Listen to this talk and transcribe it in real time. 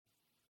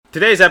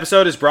Today's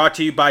episode is brought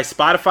to you by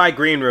Spotify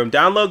Green Room.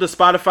 Download the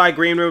Spotify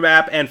Green Room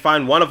app and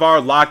find one of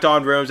our Locked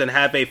On rooms and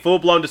have a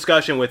full-blown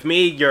discussion with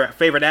me, your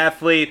favorite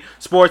athlete,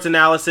 sports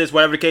analysis,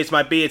 whatever the case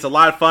might be. It's a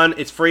lot of fun.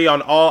 It's free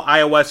on all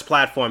iOS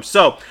platforms.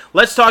 So,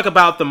 let's talk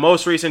about the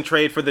most recent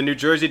trade for the New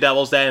Jersey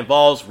Devils that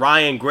involves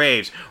Ryan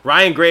Graves.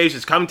 Ryan Graves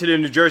is coming to the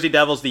New Jersey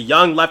Devils. The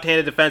young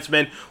left-handed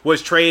defenseman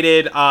was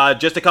traded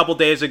just a couple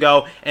days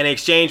ago. In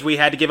exchange, we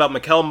had to give up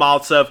Mikhail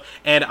Maltsev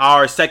and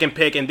our second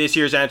pick in this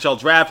year's NHL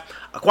draft.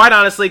 Quite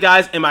honestly,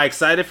 guys, am I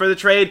excited for the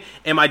trade?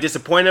 Am I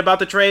disappointed about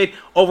the trade?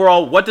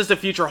 Overall, what does the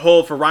future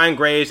hold for Ryan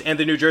Graves and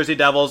the New Jersey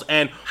Devils?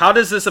 And how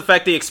does this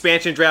affect the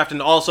expansion draft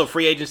and also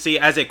free agency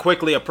as it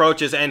quickly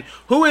approaches? And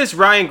who is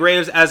Ryan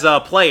Graves as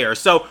a player?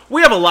 So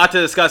we have a lot to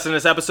discuss in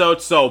this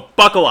episode, so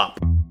buckle up.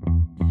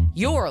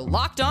 You're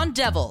Locked On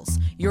Devils,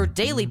 your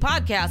daily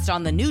podcast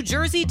on the New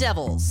Jersey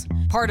Devils.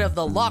 Part of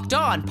the Locked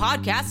On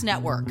Podcast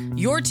Network,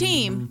 your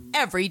team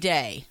every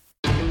day.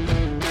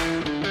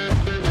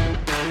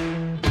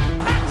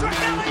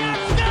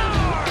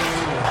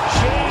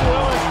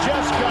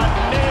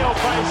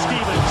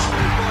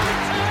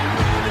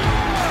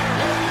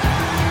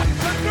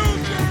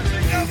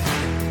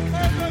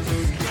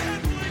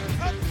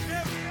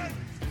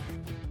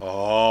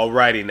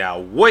 Alrighty now,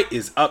 what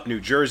is up, New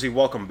Jersey?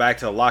 Welcome back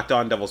to the Locked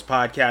On Devils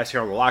podcast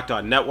here on the Locked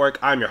On Network.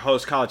 I'm your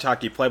host, college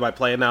hockey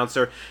play-by-play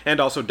announcer, and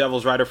also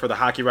Devils writer for the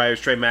Hockey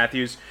Writers, Trey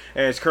Matthews.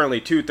 And it's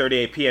currently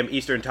 2:38 p.m.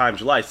 Eastern Time,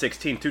 July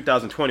 16,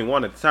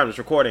 2021 at the time of this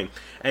recording.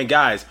 And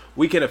guys,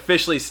 we can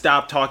officially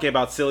stop talking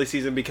about silly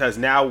season because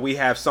now we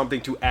have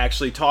something to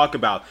actually talk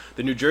about.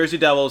 The New Jersey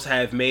Devils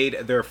have made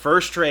their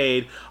first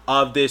trade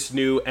of this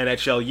new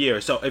NHL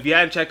year. So if you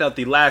hadn't checked out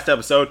the last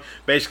episode,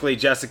 basically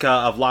Jessica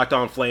of Locked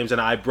On Flames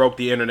and I broke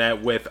the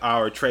internet with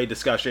our trade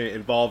discussion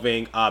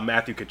involving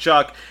Matthew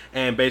Tkachuk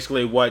and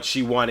basically what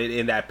she wanted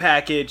in that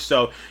package.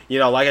 So, you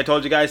know, like I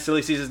told you guys,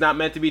 silly season is not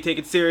meant to be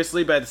taken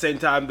seriously, but at the same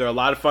time, they're a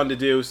lot of fun to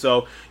do.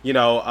 So, you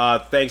know,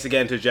 thanks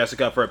again to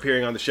Jessica for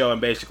appearing on the show and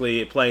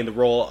basically playing the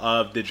role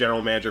of the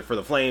general manager for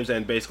the Flames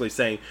and basically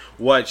saying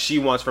what she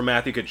wants from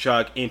Matthew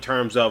Tkachuk in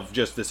terms of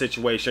just the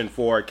situation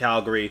for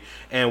Calgary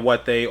and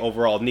what they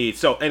overall need.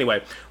 So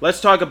anyway, let's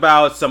talk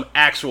about some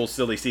actual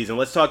silly season.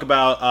 Let's talk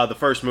about the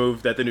first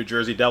move that the New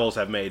Jersey Devils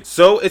have made.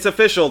 So it's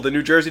official. The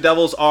New Jersey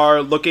Devils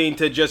are looking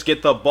to just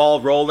get the ball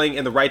rolling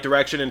in the right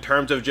direction in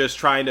terms of just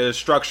trying to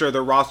structure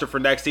their roster for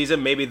next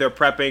season. Maybe they're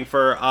prepping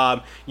for,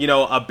 you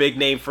know, a big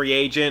name free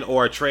agent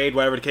or a trade,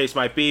 whatever the case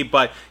might be.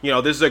 But, you know,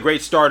 this is a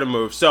great starter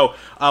move. So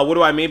what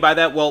do I mean by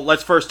that? Well,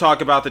 let's first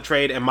talk about the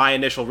trade and my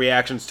initial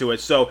reactions to it.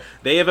 So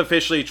they have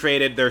officially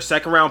traded their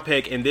second round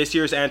pick in this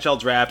year's NHL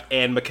draft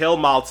and Mikhail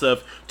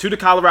Maltsev to the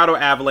Colorado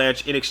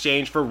Avalanche in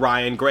exchange for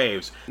Ryan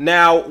Graves.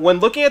 Now, when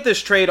looking at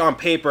this trade on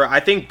paper, I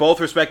think both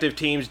respective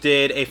teams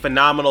did a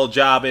phenomenal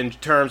job in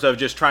terms of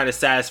just trying to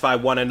satisfy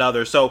one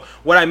another. So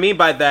what I mean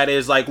by that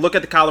is, like, look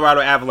at the Colorado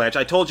Avalanche.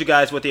 I told you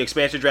guys with the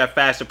expansion draft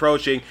fast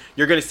approaching,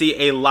 you're going to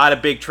see a lot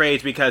of big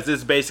trades because this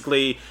is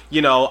basically,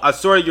 you know, a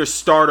sort of your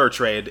starter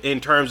trade in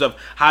terms of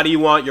how do you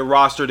want your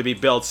roster to be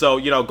built. So,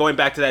 you know, going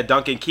back to that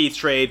Duncan Keith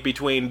trade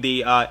between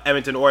the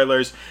Edmonton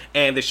Oilers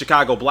and the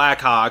Chicago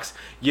Blackhawks,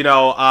 you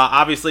know,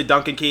 obviously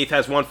Duncan Keith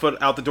has one foot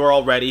out the door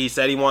already. He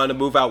said he wanted to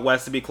move out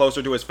west to be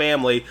closer to his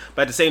family,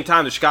 but at the same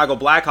time, the Chicago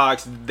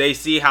Blackhawks, they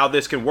see how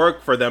this can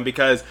work for them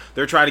because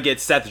they're trying to get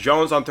Seth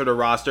Jones onto the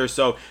roster.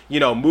 So, you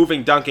know,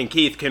 moving Duncan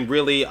Keith can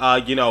really,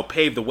 you know,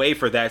 pave the way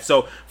for that.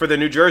 So for the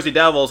New Jersey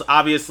Devils,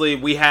 obviously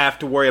we have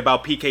to worry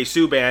about PK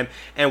Subban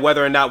and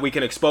whether or not we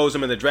can expose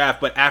him in the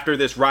draft. But after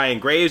this Ryan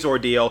Graves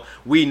ordeal,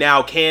 we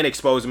now can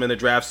expose him in the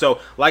draft. So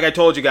like I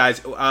told you guys,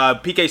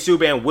 PK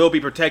Subban will be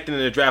protected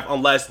in the draft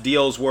unless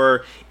deals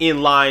were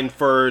in line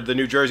for the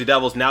New Jersey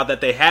Devils. Now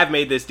that they have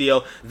made this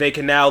deal, they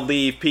can now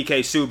leave PK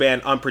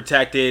Subban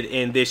unprotected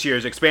in this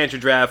year's expansion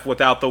draft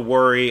without the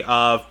worry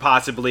of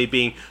possibly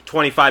being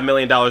 $25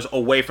 million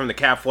away from the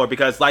cap floor.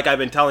 Because like I've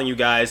been telling you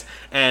guys,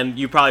 and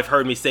you probably have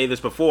heard me say this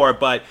before,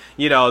 but,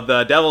 you know,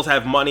 the Devils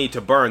have money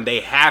to burn. They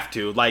have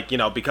to, like, you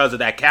know, because of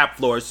that cap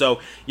floor. So,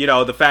 you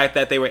know, the fact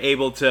that they were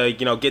able to,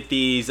 you know, get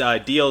these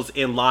deals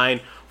in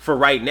line for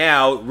right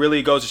now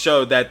really goes to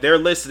show that they're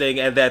listening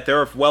and that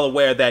they're well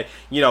aware that,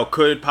 you know,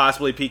 could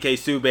possibly PK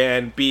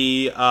Subban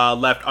be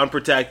left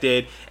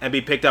unprotected and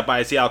be picked up by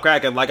a Seattle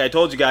Kraken. Like I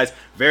told you guys,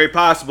 very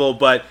possible,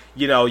 but,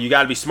 you know, you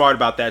got to be smart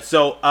about that.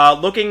 So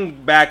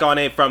looking back on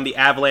it from the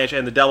Avalanche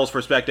and the Devils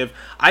perspective,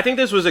 I think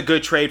this was a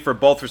good trade for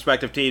both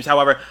respective teams.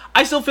 However,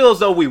 I still feel as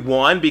though we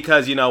won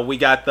because, you know, we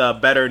got the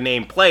better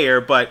named player.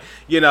 But,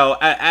 you know,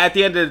 at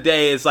the end of the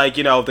day, it's like,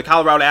 you know, the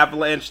Colorado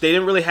Avalanche, they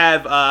didn't really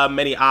have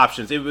many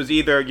options. It was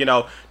either, you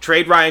know,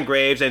 trade Ryan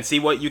Graves and see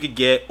what you could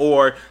get,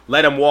 or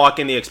let him walk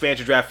in the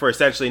expansion draft for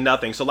essentially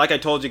nothing. So like I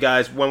told you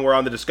guys when we're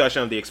on the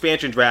discussion of the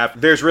expansion draft,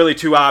 there's really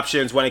two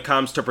options when it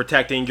comes to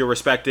protecting your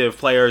respective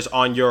players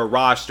on your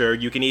roster.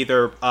 You can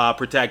either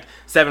protect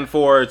 7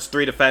 forwards,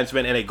 3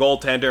 defensemen, and a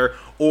goaltender,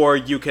 or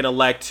you can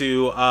elect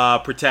to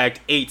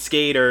protect 8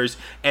 skaters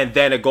and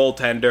then a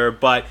goaltender.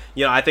 But,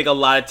 I think a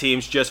lot of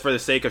teams, just for the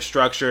sake of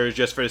structure,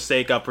 just for the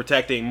sake of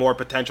protecting more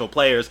potential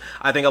players,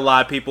 I think a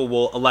lot of people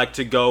will elect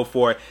to go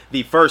for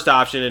the first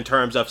option in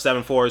terms of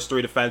 7 forwards,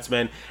 3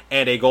 defensemen,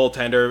 and a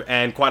goaltender.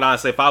 And quite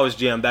honestly, if I was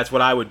GM, that's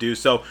what I would do.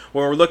 So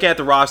when we're looking at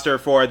the roster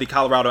for the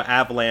Colorado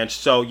Avalanche,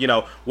 so,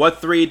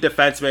 what 3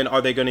 defensemen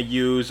are they going to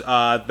use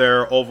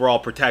their overall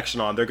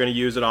protection on? They're going to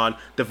use it on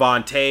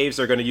Devon Taves,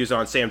 they're going to use it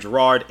on Sam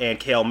Girard and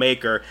Cale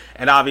Maker.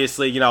 And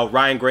obviously,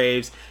 Ryan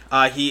Graves,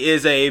 he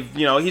is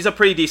he's a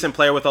pretty decent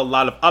player with a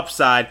lot of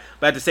upside,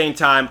 but at the same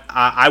time,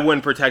 I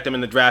wouldn't protect him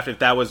in the draft if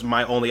that was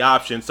my only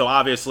option. So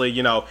obviously,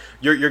 you're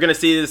going to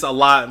see this a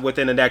lot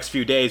within the next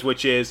few days,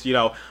 which is,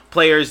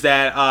 players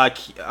that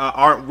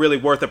aren't really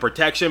worth the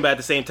protection, but at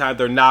the same time,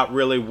 they're not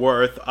really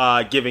worth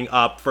giving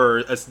up for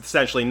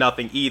essentially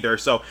nothing either.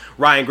 So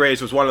Ryan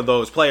Graves was one of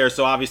those players.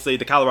 So obviously,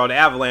 the Colorado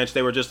Avalanche,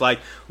 they were just like,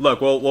 look,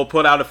 we'll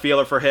put out a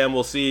feeler for him.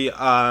 We'll see,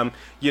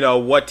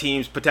 what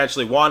teams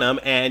potentially want him.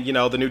 And,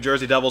 the New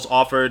Jersey Devils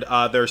offered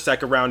their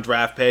second-round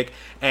draft pick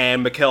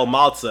and Mikhail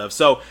Maltsev.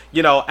 So,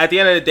 at the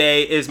end of the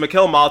day, is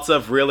Mikhail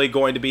Maltsev really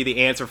going to be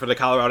the answer for the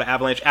Colorado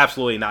Avalanche?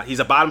 Absolutely not. He's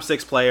a bottom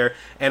 6 player.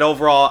 And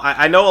overall,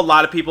 I know a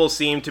lot of people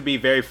seem to be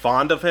very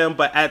fond of him,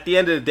 but at the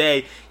end of the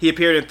day, he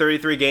appeared in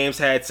 33 games,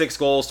 had 6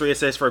 goals, 3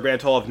 assists for a grand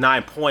total of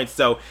 9 points.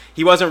 So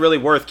he wasn't really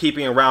worth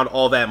keeping around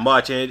all that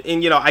much. And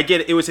I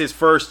get it was his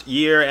first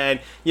year, and,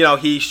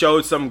 he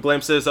showed some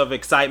glimpses of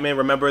excitement.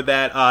 Remember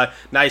that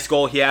nice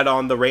goal he had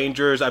on the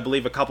Rangers, I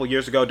believe, a couple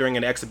years ago during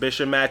an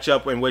exhibition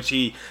matchup in which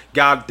he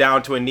got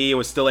down to a knee and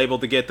was still able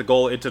to get the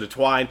goal into the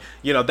twine.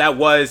 That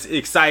was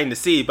exciting to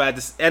see, but at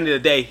the end of the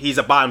day, he's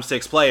a bottom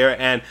 6 player,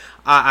 and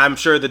I'm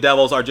sure the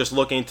Devils are just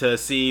looking to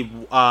see,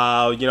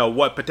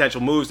 what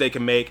potential moves they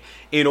can make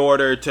in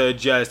order to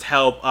just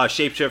help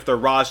shapeshift their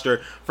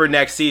roster for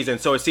next season.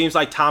 So it seems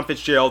like Tom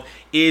Fitzgerald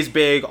is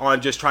big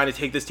on just trying to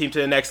take this team to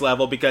the next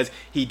level, because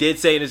he did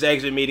say in his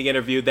exit meeting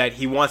interview that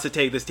he wants to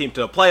take this team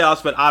to the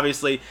playoffs, but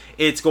obviously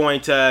it's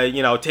going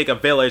to, take a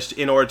village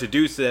in order to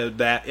do so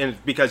that,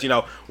 because,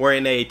 we're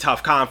in a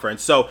tough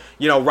conference. So,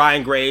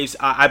 Ryan Graves,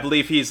 I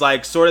believe he's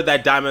like sort of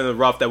that diamond in the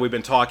rough that we've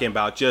been talking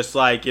about, just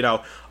like,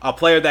 a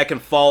player that can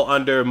fall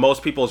under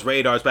most people's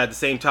radars, but at the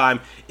same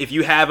time, if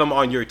you have him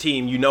on your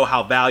team, you know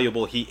how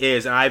valuable he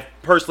is. And I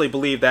personally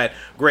believe that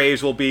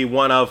Graves will be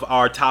one of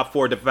our top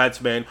 4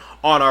 defensemen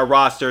on our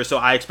roster, so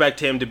I expect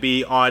him to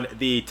be on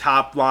the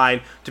top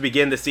line to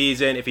begin the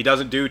season. If he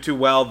doesn't do too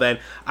well, then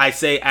I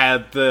say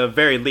at the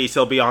very least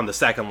he'll be on the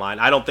second line.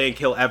 I don't think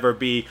he'll ever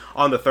be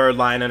on the third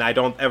line, and I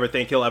don't ever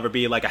think he'll ever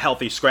be like a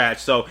healthy scratch.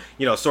 So,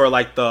 sort of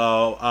like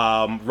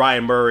the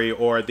Ryan Murray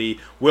or the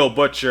Will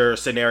Butcher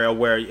scenario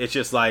where it's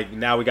just like,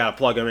 now we got to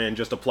plug him in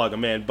just to plug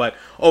him in. But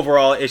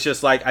overall, it's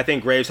just like, I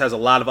think Graves has a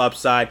lot of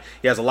upside.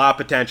 He has a lot of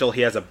potential.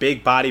 He has a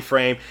big body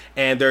frame,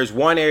 and there's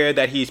one area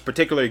that he's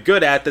particularly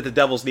good at that the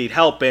Devils need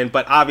help in,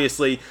 but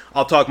obviously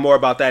I'll talk more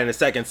about that in a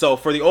second. So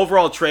for the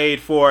overall trade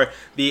for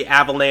the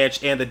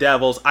Avalanche and the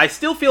Devils, I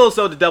still feel as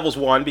though the Devils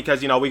won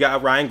because, we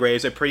got Ryan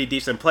Graves, a pretty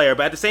decent player,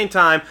 but at the same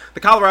time, the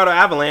Colorado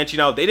Avalanche,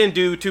 they didn't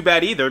do too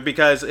bad either,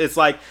 because it's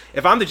like,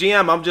 if I'm the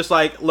GM, I'm just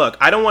like, look,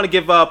 I don't want to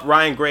give up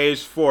Ryan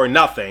Graves for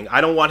nothing. I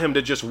don't want him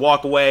to just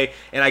walk away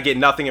and I get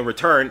nothing in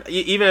return.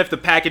 Even if the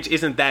package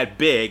isn't that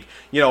big,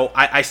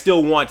 I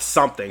still want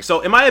something.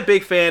 So am I a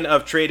big fan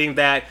of trading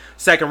that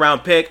second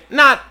round pick?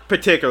 Not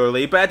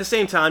particularly, but at the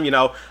same time,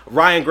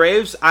 Ryan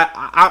Graves,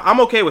 I'm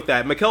okay with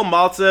that. Mikhail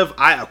Maltsev,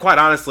 quite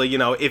honestly,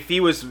 if he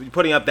was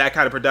putting up that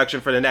kind of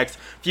production for the next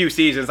few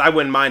seasons, I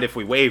wouldn't mind if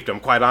we waived him,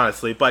 quite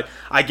honestly. But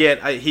I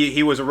get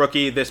he was a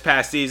rookie this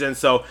past season,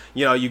 so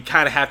you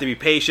kind of have to be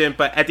patient.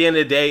 But at the end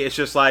of the day, it's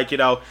just like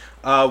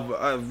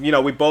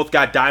we both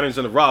got diamonds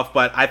in the rough,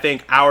 but I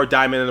think our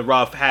diamond in the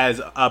rough has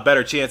a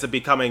better chance of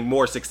becoming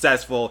more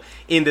successful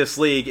in this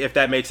league, if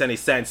that makes any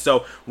sense.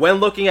 So when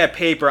looking at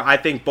paper, I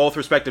think both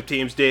respective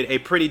teams did a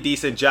pretty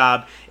decent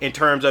job in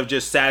terms of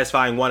just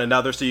satisfying one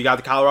another. So you got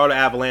the Colorado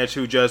Avalanche,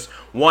 who just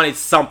wanted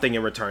something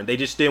in return. They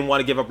just didn't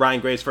want to give up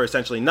Ryan Graves for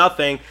essentially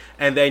nothing.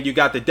 And then you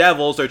got the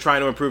Devils. They're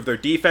trying to improve their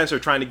defense. They're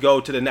trying to go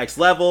to the next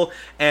level.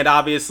 And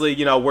obviously,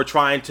 we're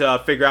trying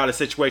to figure out a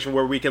situation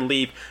where we can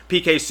leave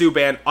PK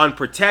Subban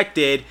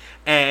unprotected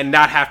and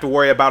not have to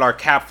worry about our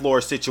cap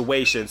floor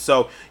situation.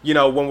 So,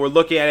 when we're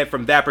looking at it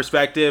from that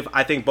perspective,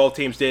 I think both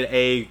teams did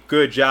a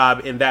good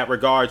job in that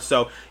regard.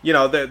 So,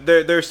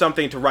 there's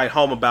something to write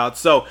home about.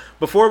 So,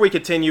 before we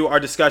continue our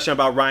discussion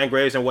about Ryan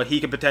Graves and what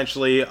he could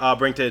potentially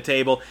bring to the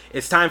table,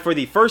 it's time for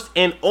the first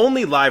and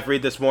only live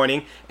read this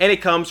morning, and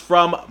it comes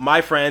from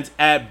my friends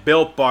at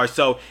Built Bar.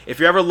 So, if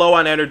you're ever low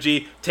on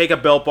energy, take a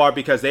Built Bar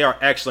because they are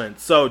excellent.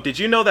 So, did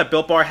you know that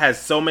Built Bar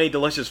has so many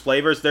delicious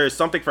flavors? There is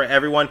something for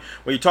everyone.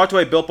 When you talk to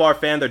a Built Bar Bar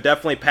fan, they're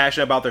definitely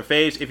passionate about their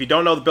faves. If you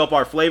don't know the Built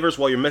Bar flavors,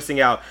 well, you're missing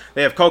out.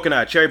 They have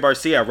coconut, cherry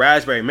barcia,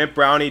 raspberry, mint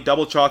brownie,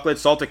 double chocolate,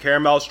 salted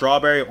caramel,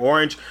 strawberry,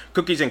 orange,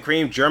 cookies and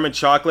cream, German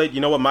chocolate.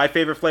 You know what my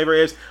favorite flavor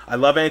is? I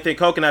love anything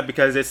coconut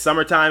because it's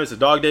summertime, it's the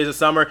dog days of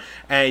summer,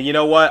 and you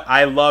know what?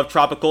 I love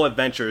tropical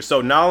adventures.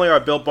 So not only are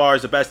Built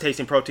Bars the best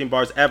tasting protein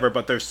bars ever,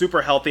 but they're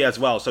super healthy as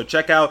well. So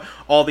check out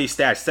all these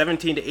stats: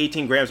 17 to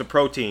 18 grams of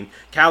protein,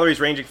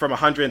 calories ranging from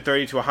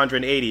 130 to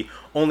 180,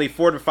 only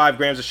 4 to 5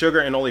 grams of sugar,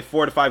 and only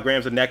 4 to 5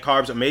 grams of net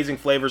carbs. Amazing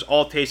flavors,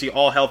 all tasty,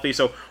 all healthy.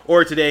 So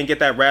order today and get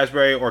that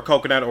raspberry or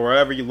coconut or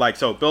whatever you like.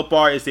 So Built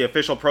Bar is the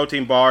official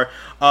protein bar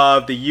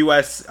of the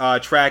U.S.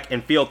 track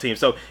and field team.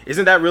 So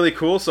isn't that really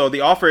cool? So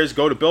the offer is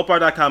go to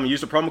BuiltBar.com and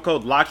use the promo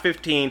code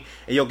LOCKED15 and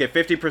you'll get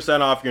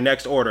 50% off your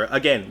next order.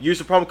 Again, use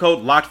the promo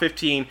code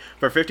LOCKED15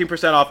 for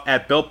 15% off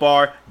at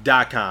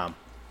BuiltBar.com.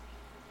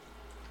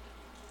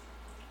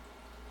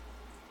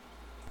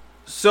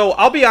 So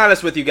I'll be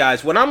honest with you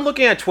guys, when I'm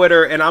looking at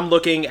Twitter and I'm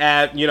looking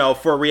at,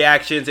 for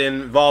reactions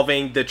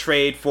involving the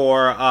trade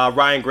for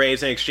Ryan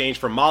Graves in exchange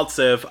for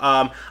Maltsev,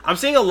 I'm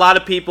seeing a lot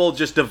of people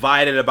just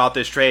divided about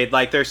this trade.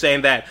 Like they're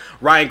saying that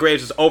Ryan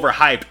Graves is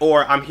overhyped,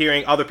 or I'm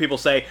hearing other people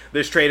say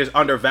this trade is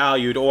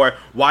undervalued, or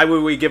why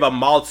would we give up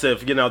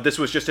Maltsev? This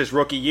was just his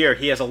rookie year.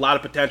 He has a lot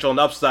of potential and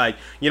upside.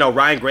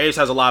 Ryan Graves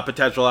has a lot of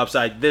potential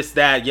upside. This,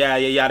 that,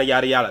 yada,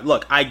 yada, yada.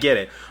 Look, I get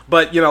it.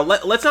 But,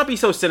 let's not be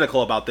so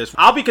cynical about this.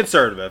 I'll be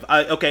conservative.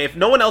 Okay, if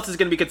no one else is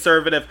going to be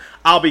conservative,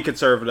 I'll be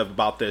conservative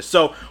about this.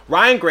 So,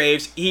 Ryan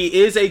Graves,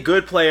 he is a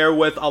good player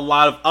with a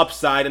lot of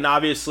upside. And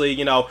obviously,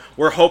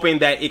 we're hoping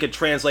that it could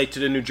translate to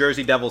the New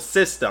Jersey Devils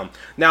system.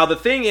 Now, the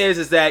thing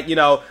is that,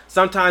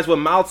 sometimes with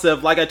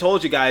Maltsev, like I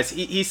told you guys,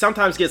 he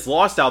sometimes gets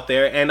lost out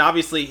there. And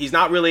obviously, he's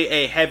not really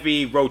a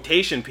heavy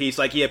rotation piece.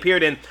 Like, he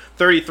appeared in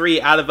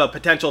 33 out of a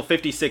potential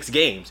 56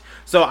 games.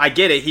 So I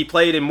get it. He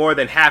played in more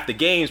than half the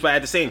games, but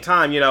at the same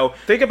time,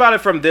 think about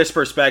it from this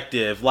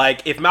perspective.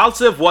 Like, if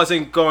Maltsev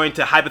wasn't going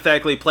to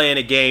hypothetically play in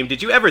a game,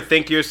 did you ever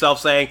think to yourself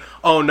saying,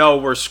 oh no,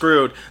 we're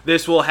screwed,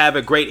 this will have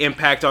a great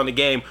impact on the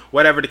game,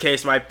 whatever the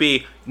case might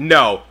be?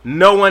 No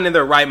one in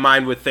their right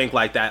mind would think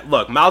like that.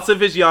 Look,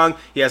 Maltsev is young,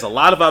 he has a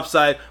lot of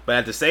upside, but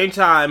at the same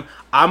time,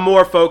 I'm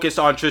more focused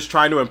on just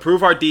trying to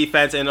improve our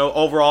defense and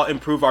overall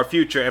improve our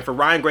future. And for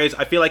Ryan Graves,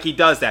 I feel like he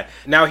does that.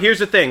 Now, here's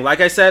the thing. Like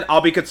I said, I'll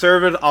be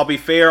conservative. I'll be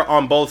fair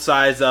on both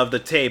sides of the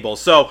table.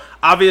 So,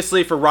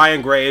 obviously, for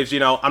Ryan Graves,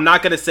 I'm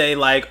not going to say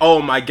like,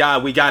 oh my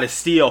God, we got to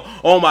steal.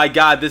 Oh my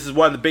God, this is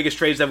one of the biggest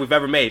trades that we've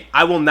ever made.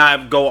 I will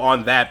not go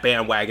on that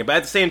bandwagon. But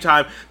at the same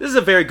time, this is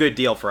a very good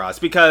deal for us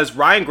because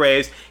Ryan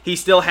Graves, he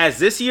still has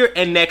this year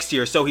and next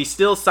year. So, he's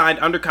still signed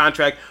under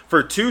contract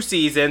for 2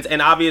 seasons.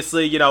 And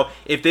obviously,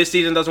 if this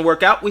season doesn't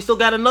work out, we still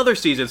got another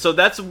season. So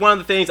that's one of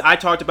the things I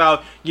talked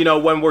about,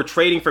 when we're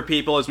trading for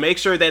people, is make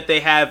sure that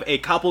they have a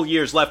couple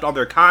years left on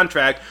their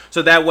contract.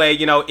 So that way,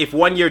 if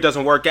 1 year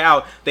doesn't work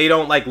out, they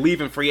don't like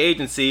leave in free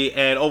agency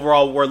and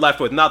overall we're left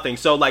with nothing.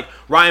 So like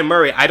Ryan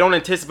Murray, I don't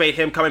anticipate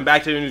him coming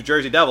back to the New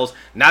Jersey Devils.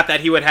 Not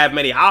that he would have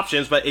many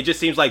options, but it just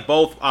seems like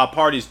both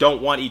parties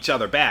don't want each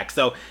other back.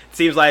 So it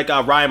seems like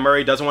Ryan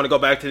Murray doesn't want to go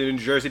back to the New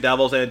Jersey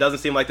Devils, and it doesn't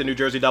seem like the New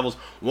Jersey Devils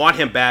want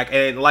him back.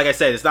 And like I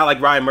said, it's not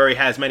like Ryan Murray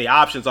has many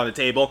options on the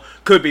table.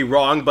 Could be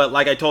wrong, but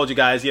like I told you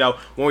guys,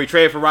 when we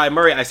traded for Ryan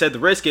Murray, I said the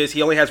risk is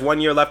he only has 1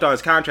 year left on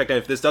his contract, and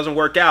if this doesn't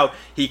work out,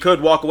 he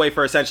could walk away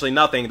for essentially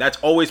nothing. That's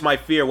always my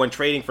fear when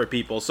trading for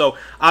people. So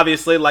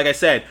obviously, like I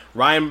said,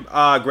 Ryan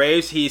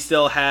Graves, he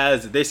still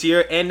has this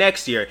year and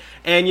next year.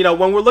 And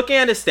when we're looking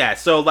at his stats,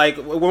 so like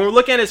when we're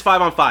looking at his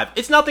 5-on-5,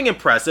 it's nothing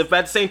impressive, but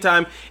at the same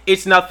time,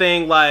 it's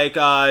nothing like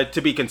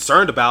to be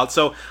concerned about.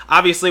 So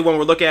obviously, when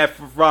we're looking at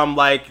from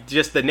like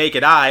just the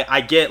naked eye,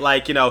 I get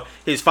like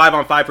his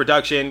 5-on-5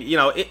 production,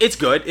 it's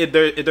good.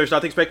 There's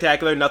nothing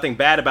spectacular, nothing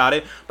bad about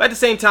it. But at the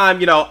same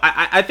time,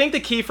 I think the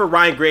key for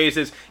Ryan Graves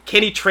is,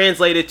 can he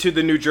translate it to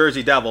the New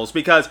Jersey Devils?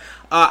 Because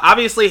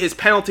obviously his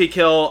penalty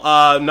kill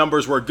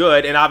numbers were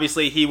good, and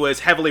obviously he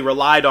was heavily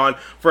relied on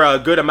for a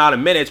good amount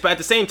of minutes. But at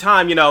the same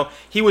time,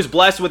 he was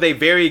blessed with a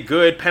very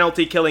good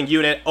penalty killing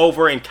unit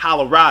over in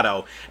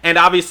Colorado. And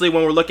obviously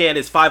when we're looking at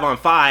his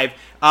 5-on-5,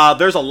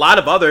 there's a lot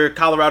of other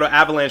Colorado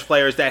Avalanche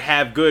players that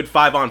have good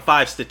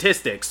 5-on-5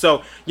 statistics.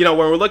 So, when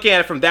we're looking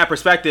at it from that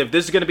perspective,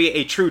 this is going to be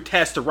a true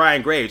test to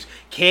Ryan Graves.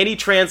 Can he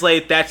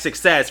translate that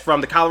success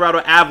from the Colorado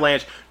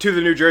Avalanche to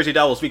the New Jersey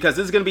Devils? Because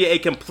this is going to be a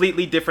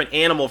completely different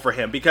animal for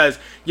him because,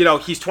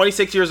 he's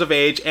 26 years of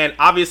age, and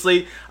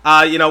obviously,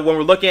 when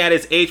we're looking at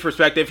his age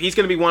perspective, he's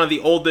going to be one of the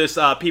oldest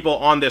people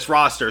on this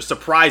roster,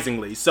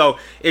 surprisingly. So,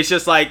 it's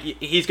just like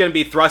he's going to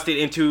be thrusted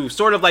into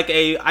sort of like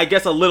a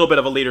little bit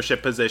of a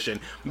leadership position.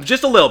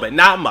 Just a little bit,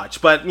 not much,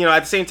 but at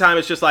the same time,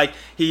 it's just like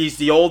he's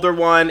the older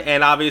one,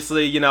 and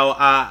obviously,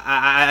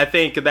 I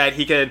think that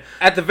he could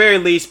at the very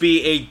least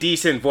be a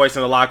decent voice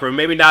in the locker room.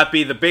 Maybe not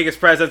be the biggest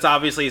presence.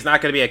 Obviously, he's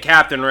not going to be a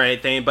captain or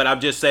anything, but I'm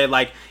just saying,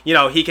 like,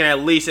 he can at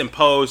least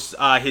impose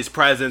his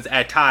presence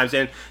at times.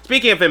 And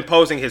speaking of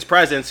imposing his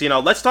presence,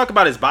 let's talk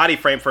about his body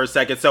frame for a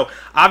second. So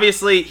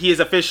obviously, he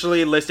is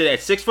officially listed at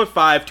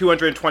 6'5",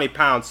 220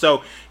 pounds.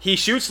 So he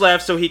shoots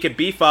left so he could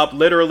beef up,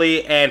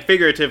 literally and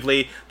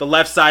figuratively, the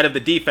left side of the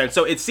defense.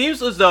 So it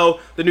seems as though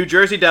the New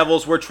Jersey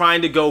Devils were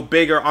trying to go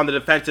bigger on the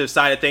defensive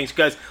side of things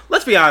because,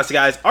 let's be honest,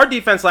 guys, our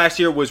defense last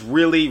year was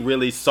really,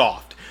 really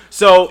soft.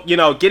 So,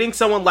 getting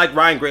someone like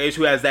Ryan Graves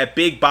who has that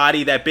big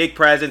body, that big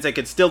presence, and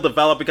can still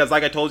develop because,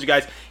 like I told you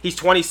guys, he's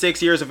 26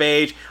 years of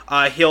age.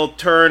 He'll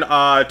turn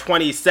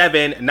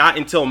 27 not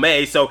until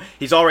May, so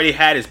he's already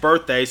had his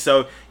birthday.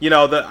 So,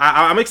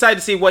 I'm excited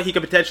to see what he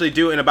could potentially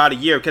do in about a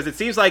year because it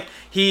seems like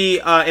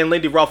he and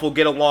Lindy Ruff will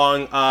get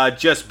along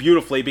just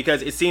beautifully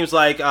because it seems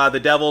like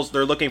the Devils,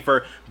 they're looking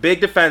for big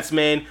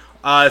defensemen,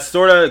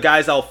 sort of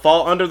guys that'll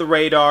fall under the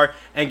radar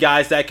and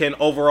guys that can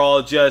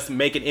overall just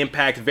make an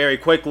impact very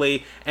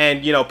quickly.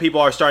 And,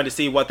 people are starting to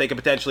see what they can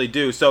potentially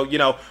do. So,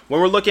 when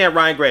we're looking at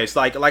Ryan Graves,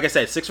 like I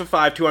said,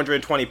 6'5",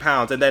 220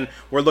 pounds. And then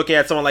we're looking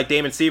at someone like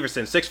Damon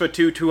Severson,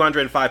 6'2",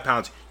 205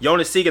 pounds.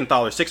 Jonas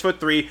Siegenthaler,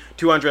 6'3",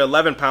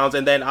 211 pounds.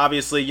 And then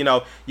obviously, you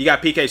got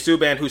PK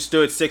Subban who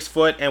stood 6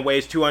 foot and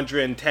weighs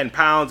 210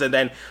 pounds. And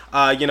then,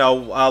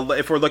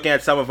 if we're looking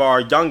at some of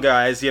our young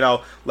guys,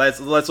 let's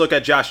look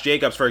at Josh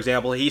Jacobs, for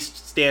example. He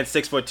stands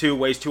 6'2",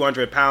 weighs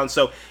 200 pounds.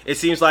 So it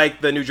seems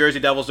like the New Jersey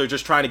Devils are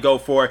just trying to go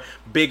for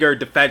bigger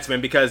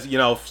defensemen because,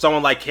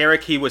 someone like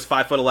Carrick, he was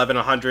 5'11",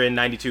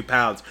 192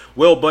 pounds.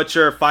 Will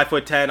Butcher,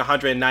 5'10",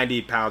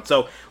 190 pounds.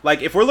 So,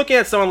 if we're looking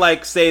at someone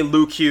like, say,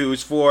 Luke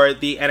Hughes for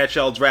the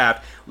NHL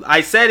draft,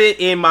 I said it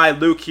in my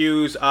Luke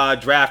Hughes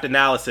draft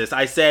analysis.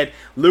 I said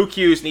Luke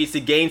Hughes needs to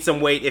gain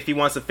some weight if he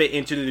wants to fit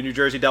into the New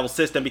Jersey Devils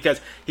system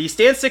because he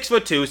stands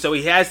 6'2", so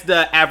he has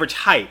the average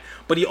height,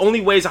 but he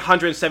only weighs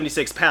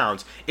 176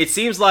 pounds. It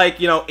seems like,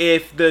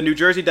 if the New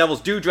Jersey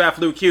Devils do draft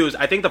Luke Hughes,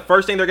 I think the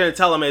first thing they're going to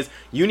tell him is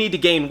you need to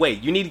gain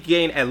weight. You need to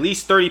gain at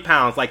least 30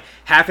 pounds, like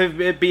half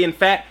of it being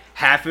fat,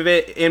 half of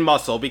it in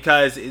muscle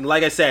because,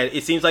 like I said,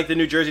 it seems like the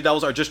New Jersey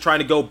Devils are just trying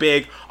to go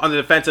big on the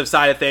defensive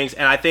side of things,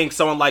 and I think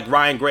someone like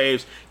Ryan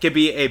Graves could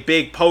be a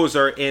big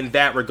poser in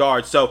that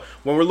regard. So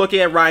when we're looking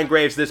at Ryan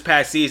Graves this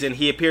past season,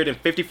 he appeared in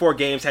 54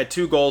 games, had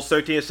 2 goals,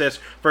 13 assists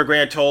for a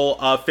grand total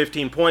of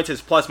 15 points.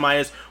 His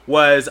plus-minus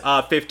was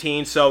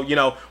 15. So,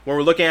 when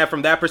we're looking at it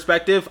from that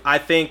perspective, I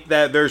think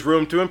that there's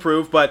room to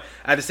improve, but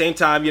at the same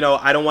time,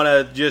 I don't want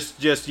to just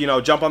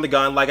jump on the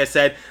gun. Like I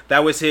said,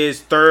 that was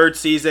his 3rd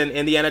season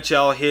in the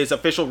NHL. His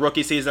official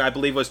rookie season, I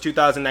believe, was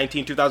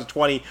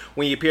 2019-2020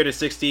 when he appeared in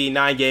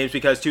 69 games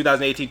because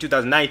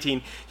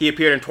 2018-2019 he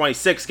appeared in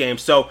 26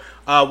 games. So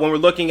when we're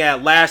looking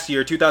at last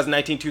year,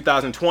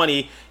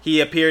 2019-2020, he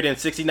appeared in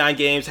 69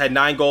 games, had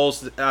 9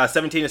 goals,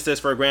 17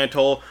 assists for a grand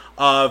total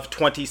of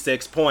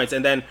 26 points.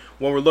 And then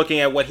when we're looking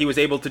at what he was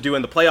able to do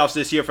in the playoffs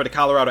this year for the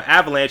Colorado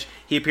Avalanche,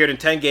 he appeared in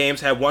 10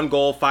 games, had 1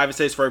 goal, 5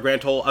 assists for a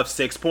grand total of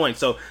 6 points.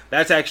 So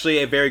that's actually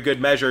a very good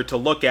measure to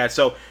look at.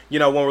 So,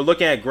 when we're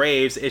looking at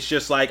Graves, it's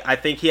just like I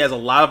think he has a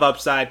lot of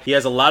upside. He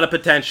has a lot of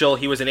potential.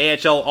 He was an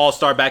AHL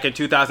All-Star back in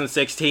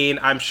 2016.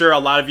 I'm sure a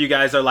lot of you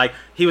guys are like,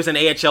 he was an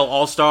AHL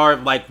All-Star.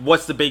 Like,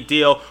 what's the big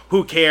deal?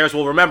 Who cares?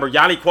 Well, remember,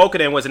 Yanni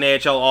Kuokkanen was an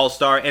AHL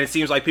All-Star, and it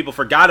seems like people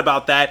forgot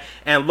about that.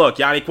 And look,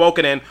 Yanni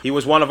Kuokkanen, he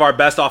was one of our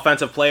best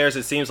offensive players.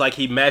 It seems like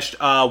he meshed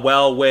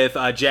well with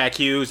Jack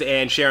Hughes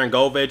and Sharon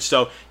Govich.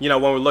 So,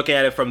 when we're looking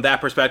at it from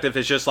that perspective,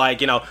 it's just like,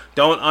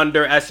 don't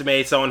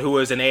underestimate someone who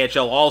is an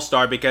AHL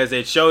All-Star because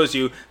it shows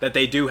you that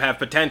they do have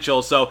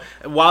potential. So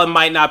while it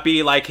might not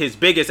be like his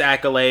biggest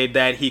accolade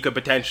that he could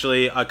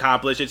potentially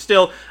accomplish, it's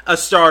still a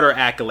starter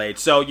accolade.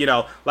 So,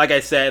 like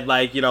I said,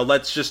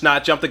 let's just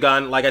not jump the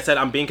gun. Like I said,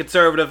 I'm being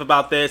conservative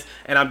about this,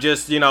 and I'm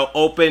just,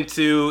 open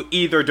to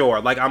either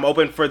door. Like, I'm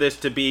open for this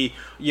to be,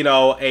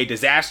 a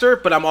disaster,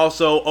 but I'm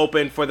also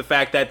open for the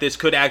fact that this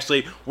could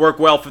actually work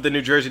well for the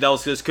New Jersey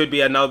Devils. This could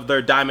be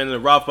another diamond in the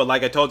rough, but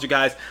like I told you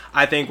guys,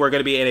 I think we're going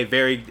to be in a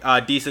very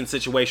decent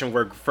situation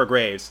for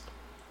Graves.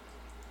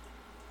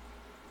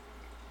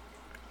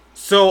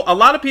 So a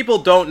lot of people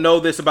don't know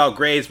this about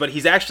Graves, but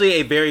he's actually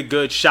a very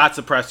good shot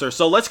suppressor.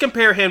 So let's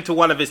compare him to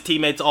one of his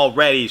teammates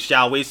already,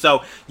 shall we?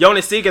 So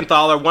Jonas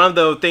Siegenthaler, one of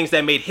the things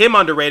that made him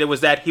underrated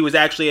was that he was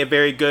actually a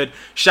very good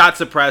shot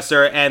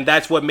suppressor, and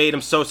that's what made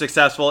him so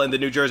successful in the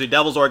New Jersey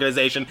Devils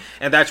organization,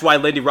 and that's why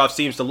Lindy Ruff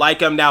seems to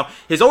like him. Now,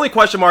 his only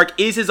question mark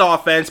is his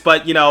offense,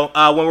 but,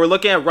 when we're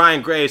looking at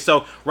Ryan Graves,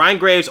 so Ryan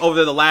Graves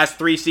over the last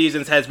 3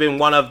 seasons has been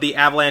one of the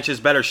Avalanche's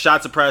better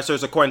shot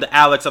suppressors, according to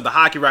Alex of the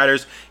Hockey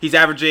Writers. He's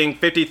averaging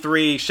 53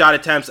 shot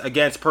attempts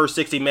against per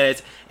 60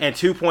 minutes and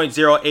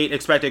 2.08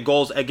 expected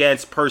goals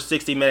against per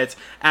 60 minutes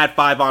at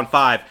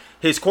 5-on-5.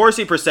 His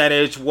Corsi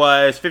percentage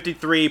was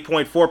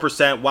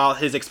 53.4%, while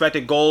his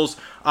expected goals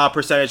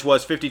percentage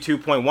was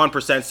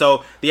 52.1%.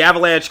 So the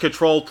Avalanche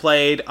controlled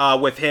played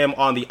with him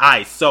on the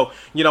ice. So,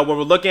 when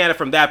we're looking at it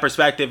from that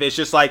perspective, it's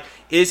just like,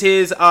 is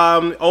his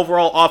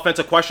overall offense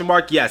a question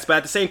mark? Yes, but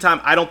at the same time,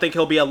 I don't think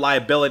he'll be a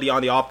liability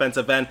on the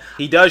offensive end.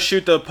 He does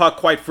shoot the puck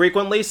quite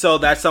frequently, so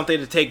that's something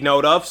to take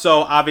note of.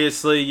 So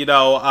obviously,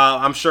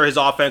 I'm sure his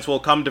offense will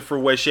come to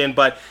fruition,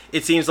 but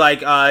it seems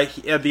like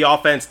the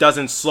offense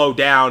doesn't slow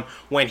down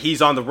when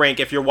he's on the rink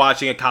if you're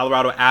watching a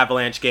Colorado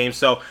Avalanche game.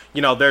 So,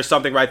 there's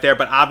something right there,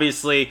 but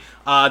obviously, obviously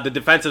the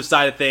defensive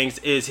side of things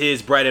is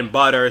his bread and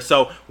butter.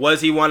 So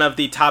was he one of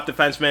the top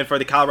defensemen for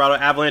the Colorado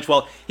Avalanche?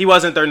 Well, he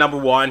wasn't their number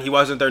one. He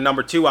wasn't their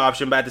number two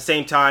option, but at the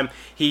same time,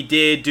 he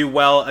did do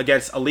well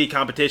against elite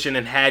competition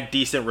and had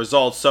decent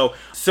results.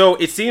 So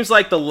it seems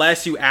like the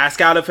less you ask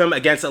out of him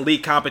against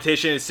elite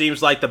competition, it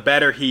seems like the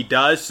better he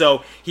does.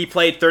 So he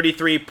played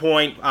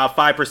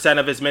 33.5%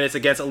 of his minutes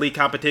against elite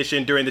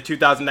competition during the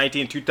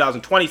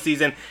 2019-2020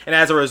 season, and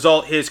as a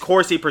result, his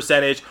Corsi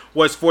percentage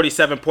was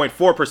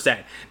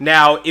 47.4%.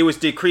 Now, it was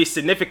decreased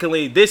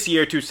significantly this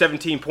year to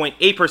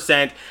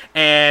 17.8%,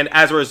 and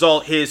as a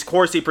result, his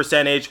Corsi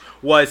percentage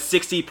was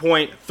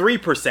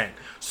 60.3%.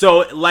 So,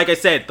 like I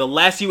said, the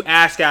less you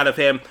ask out of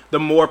him, the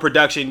more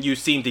production you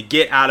seem to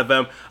get out of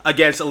him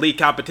against elite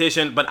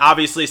competition. But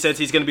obviously, since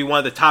he's going to be one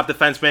of the top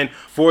defensemen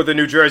for the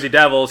New Jersey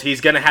Devils,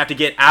 he's going to have to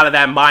get out of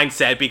that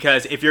mindset,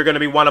 because if you're going to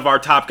be one of our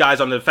top guys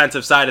on the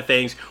defensive side of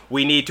things,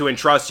 we need to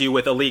entrust you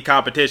with elite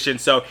competition.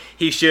 So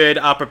he should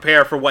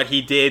prepare for what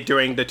he did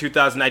during the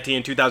 2019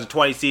 and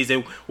 2020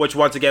 season, which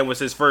once again was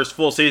his first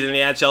full season in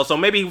the NHL. So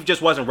maybe he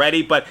just wasn't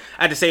ready, but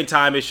at the same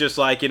time, it's just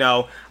like,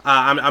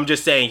 I'm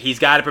just saying he's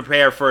got to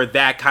prepare for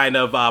that kind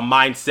of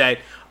mindset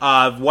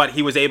of what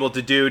he was able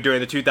to do during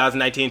the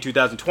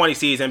 2019-2020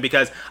 season,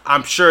 because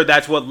I'm sure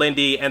that's what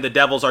Lindy and the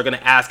Devils are going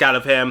to ask out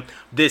of him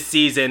this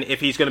season if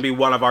he's going to be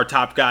one of our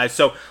top guys.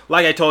 So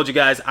like I told you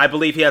guys, I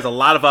believe he has a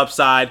lot of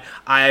upside.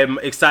 I'm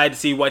excited to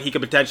see what he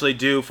could potentially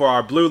do for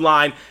our blue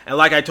line. And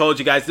like I told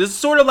you guys, this is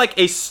sort of like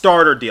a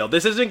starter deal.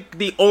 This isn't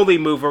the only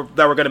move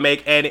that we're going to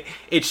make, and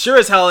it sure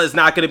as hell is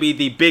not going to be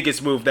the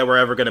biggest move that we're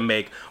ever going to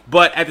make.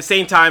 But at the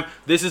same time,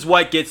 this is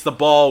what gets the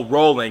ball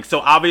rolling. So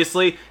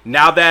obviously,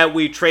 now that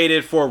we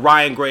traded for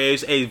Ryan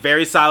Graves, a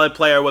very solid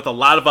player with a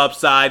lot of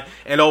upside,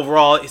 and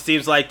overall it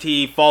seems like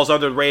he falls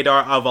under the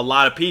radar of a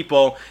lot of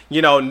people,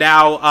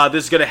 now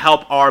this is going to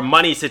help our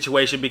money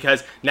situation,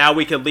 because now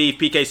we can leave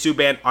PK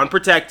Subban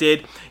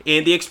unprotected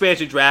in the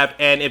expansion draft,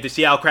 and if the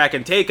Seattle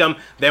Kraken take him,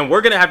 then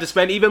we're going to have to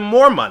spend even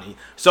more money.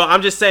 So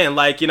I'm just saying,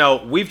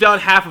 we've done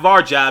half of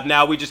our job.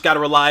 Now we just got to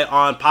rely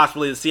on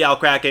possibly the Seattle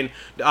Kraken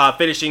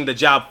finishing the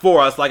job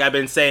for us, like I've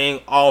been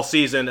saying all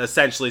season,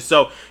 essentially.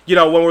 So,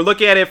 when we're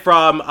looking at it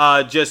from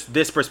just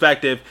this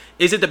perspective,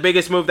 is it the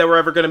biggest move that we're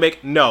ever going to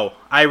make? No.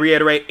 I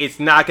reiterate, it's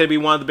not going to be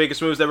one of the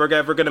biggest moves that we're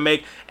ever going to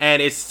make,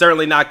 and it's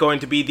certainly not going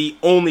to be the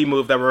only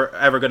move that we're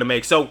ever going to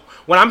make. So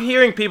when I'm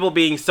hearing people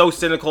being so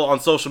cynical on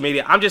social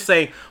media, I'm just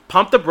saying,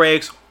 pump the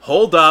brakes,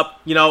 hold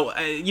up.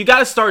 You got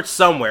to start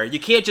somewhere.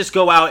 You can't just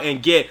go out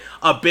and get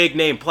a big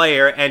name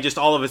player and just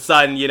all of a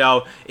sudden,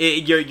 you're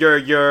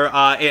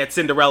at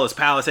Cinderella's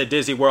palace at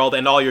Disney World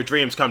and all your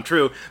dreams come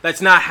true.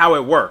 That's not how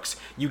it works.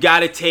 You got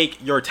to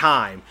take your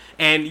time.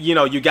 And,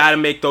 you got to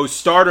make those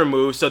starter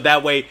moves so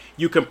that way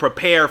you can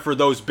prepare for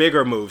those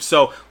bigger moves.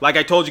 So, like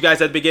I told you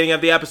guys at the beginning of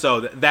the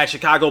episode, that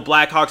Chicago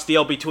Blackhawks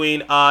deal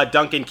between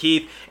Duncan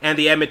Keith and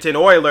the Edmonton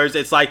Oilers,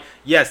 it's like,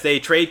 yes, they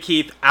trade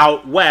Keith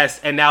out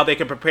west, and now they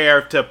can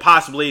prepare to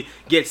possibly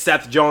get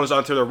Seth Jones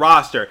onto the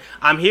roster.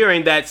 I'm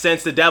hearing that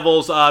since the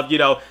Devils,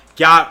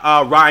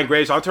 got Ryan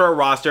Graves onto our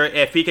roster,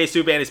 if PK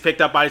Subban is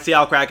picked up by the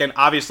Seattle Kraken,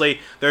 obviously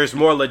there's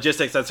more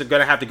logistics that's going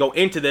to have to go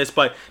into this,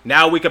 but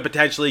now we could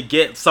potentially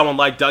get someone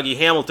like Dougie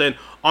Hamilton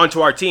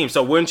onto our team.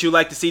 So wouldn't you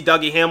like to see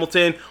Dougie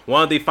Hamilton,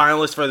 one of the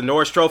finalists for the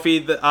Norris Trophy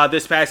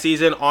this past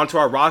season, onto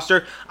our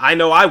roster? I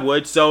know I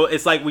would. So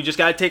it's like we just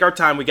got to take our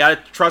time. We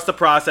got to trust the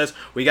process.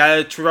 We got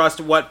to trust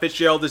what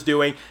Fitzgerald is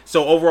doing.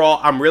 So overall,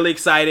 I'm really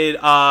excited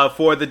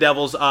for the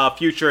Devils'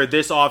 future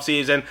this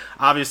offseason.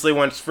 Obviously,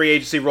 once free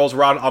agency rolls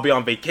around, I'll be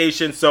on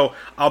vacation, so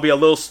I'll be a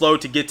little slow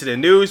to get to the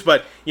news.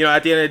 But,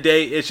 at the end of the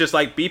day, it's just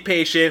like, be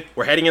patient.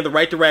 We're heading in the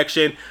right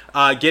direction.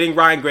 Getting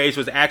Ryan Graves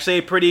was actually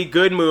a pretty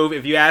good move,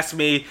 if you ask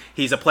me.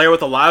 He's a player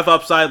with a lot of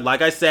upside.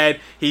 Like I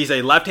said, he's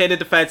a left-handed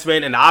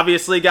defenseman, and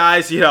obviously,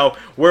 guys,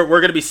 we're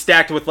going to be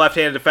stacked with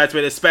left-handed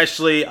defensemen,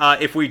 especially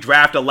if we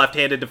draft a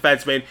left-handed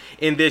defenseman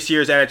in this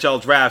year's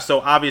NHL draft. So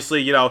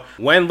obviously,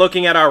 when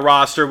looking at our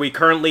roster, we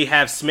currently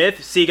have Smith,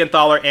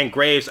 Siegenthaler, and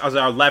Graves as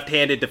our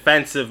left-handed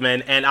defensive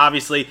men, and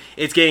obviously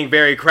it's getting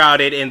very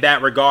crowded in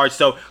that regard.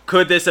 So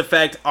could this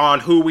affect on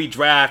who we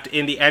draft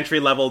in the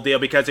entry-level deal?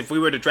 Because if we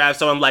were to draft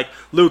someone like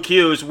Luke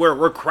Hughes,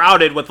 we're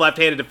crowded with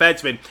left-handed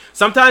defensemen.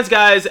 Sometimes,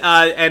 guys,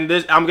 and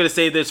this, I'm going to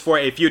say this for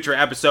a future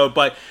episode,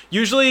 but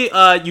usually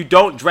you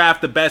don't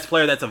draft the best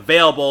player that's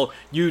available.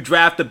 You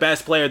draft the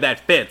best player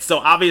that fits. So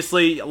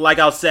obviously, like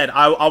I said,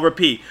 I'll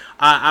repeat,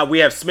 we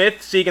have Smith,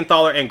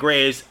 Siegenthaler, and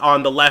Graves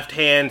on the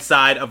left-hand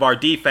side of our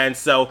defense.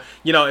 So,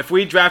 if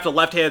we draft a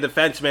left-handed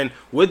defenseman,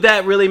 would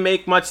that really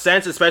make much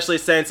sense, especially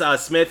since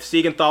Smith,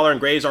 Siegenthaler, and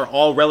Graves are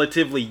all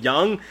relatively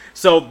young?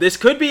 So this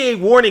could be a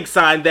warning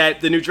sign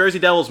that the New Jersey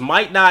Devils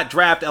might not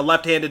draft a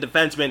left-handed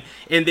defenseman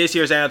in this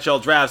year's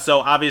NHL draft. So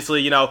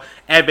obviously,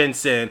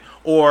 Edmondson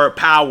or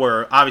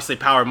Power. Obviously,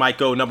 Power might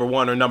go number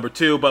 1 or number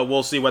 2, but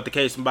we'll see what the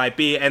case might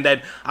be. And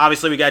then,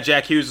 obviously, we got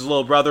Jack Hughes'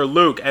 little brother,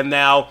 Luke. And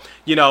now,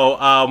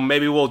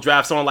 maybe we'll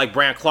draft someone like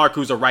Brant Clark,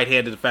 who's a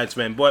right-handed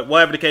defenseman. But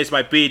whatever the case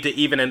might be, to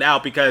even it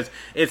out, because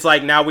it's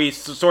like now we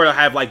sort of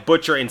have like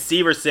Butcher and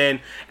Severson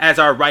as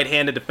our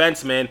right-handed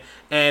defensemen.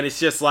 And it's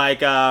just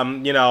like,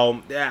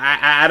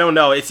 I don't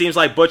know. It seems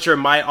like Butcher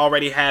might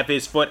already have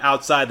his foot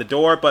outside the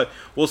door, but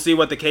we'll see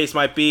what the case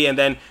might be. And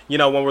then,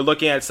 when we're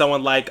looking at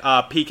someone like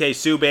PK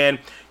Subban,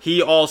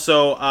 he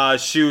also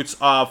shoots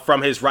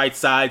from his right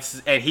side,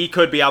 and he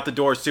could be out the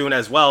door soon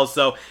as well.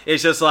 So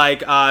it's just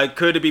like,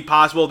 could it be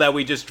possible that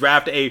we just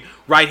draft a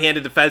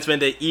right-handed defenseman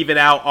to even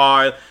out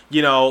our,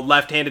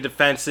 left-handed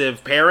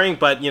defensive pairing?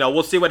 But,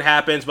 we'll see what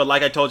happens. But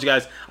like I told you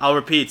guys, I'll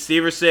repeat,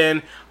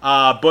 Severson,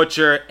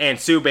 Butcher, and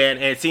Subban.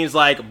 And it seems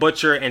like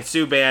Butcher and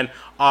Subban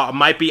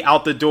might be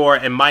out the door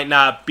and might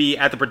not be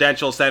at the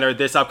Prudential Center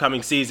this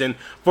upcoming season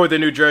for the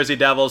New Jersey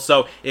Devils.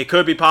 So it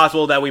could be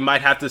possible that we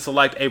might have to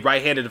select a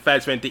right-handed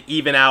defenseman to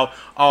even out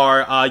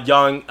our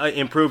young,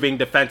 improving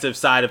defensive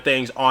side of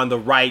things on the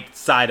right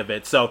side of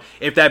it. So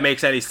if that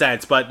makes any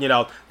sense. But,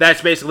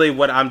 that's basically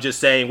what I'm just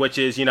saying, which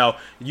is,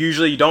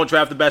 usually you don't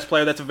draft the best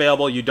player that's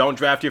available. You don't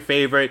draft your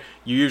favorite.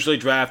 You usually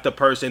draft the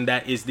person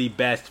that is the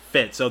best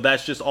fit. So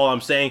that's just all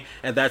I'm saying,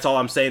 and that's all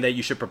I'm saying that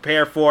you should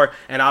prepare for.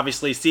 And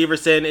obviously,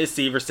 Severson is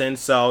Severson,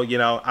 so,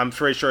 I'm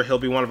pretty sure he'll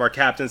be one of our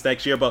captains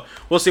next year, but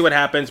we'll see what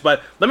happens.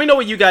 But let me know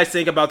what you guys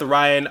think about the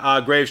Ryan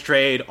Graves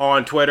trade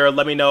on Twitter.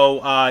 Let me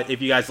know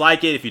if you guys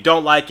like it, if you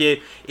don't like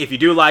it, if you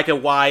do like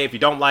it, why, if you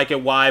don't like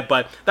it, why.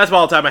 But that's about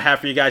all the time I have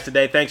for you guys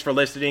today. Thanks for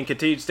listening.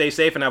 Continue to stay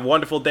safe and have a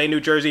wonderful day, New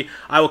Jersey.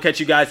 I will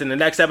catch you guys in the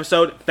next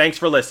episode. Thanks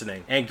for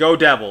listening, and go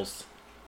Devils.